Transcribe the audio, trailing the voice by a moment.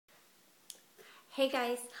Hey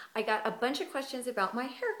guys, I got a bunch of questions about my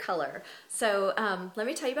hair color. So let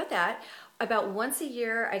me tell you about that. About once a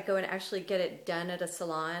year, I go and actually get it done at a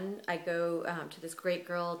salon. I go to this great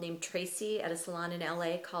girl named Tracy at a salon in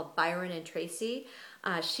LA called Byron and Tracy.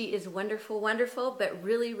 She is wonderful, wonderful, but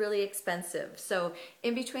really, really expensive. So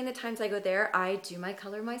in between the times I go there, I do my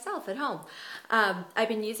color myself at home. I've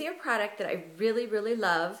been using a product that I really, really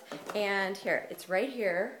love. And here, it's right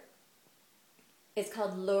here. It's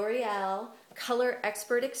called L'Oreal Color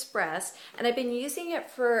Expert Express, and I've been using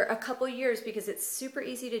it for a couple years because it's super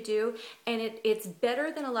easy to do, and it's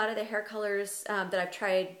better than a lot of the hair colors that I've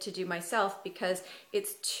tried to do myself because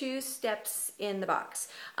it's 2 steps in the box.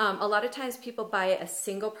 A lot of times people buy a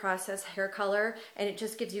single process hair color and it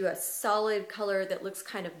just gives you a solid color that looks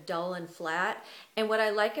kind of dull and flat. And what I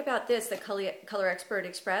like about this, the Color Expert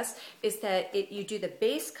Express, is that you do the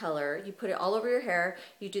base color, you put it all over your hair,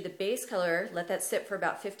 you do the base color, let that sit for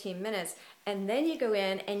about 15 minutes, and then you go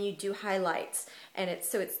in and you do highlights. And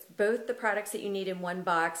it's both the products that you need in one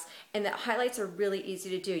box, and the highlights are really easy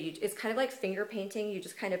to do. It's kind of like finger painting. You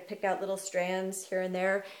just kind of pick out little strands here and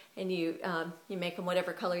there, and you make them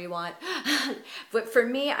whatever color you want. But for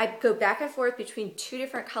me, I go back and forth between 2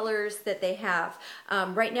 different colors that they have.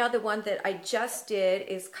 Right now, the one that I just did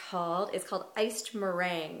is called Iced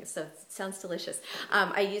Meringue, so it sounds delicious.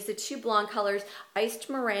 I use the 2 blonde colors, Iced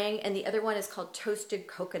Meringue, and the other one is called Toasted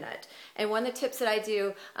Coconut. And one of the tips that I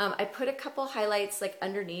do, I put a couple highlights like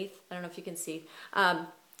underneath. I don't know if you can see.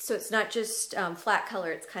 So it's not just flat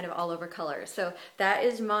color, it's kind of all over color. So that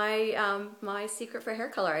is my, my secret for hair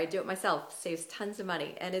color. I do it myself. Saves tons of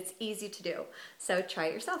money and it's easy to do. So try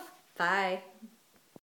it yourself. Bye.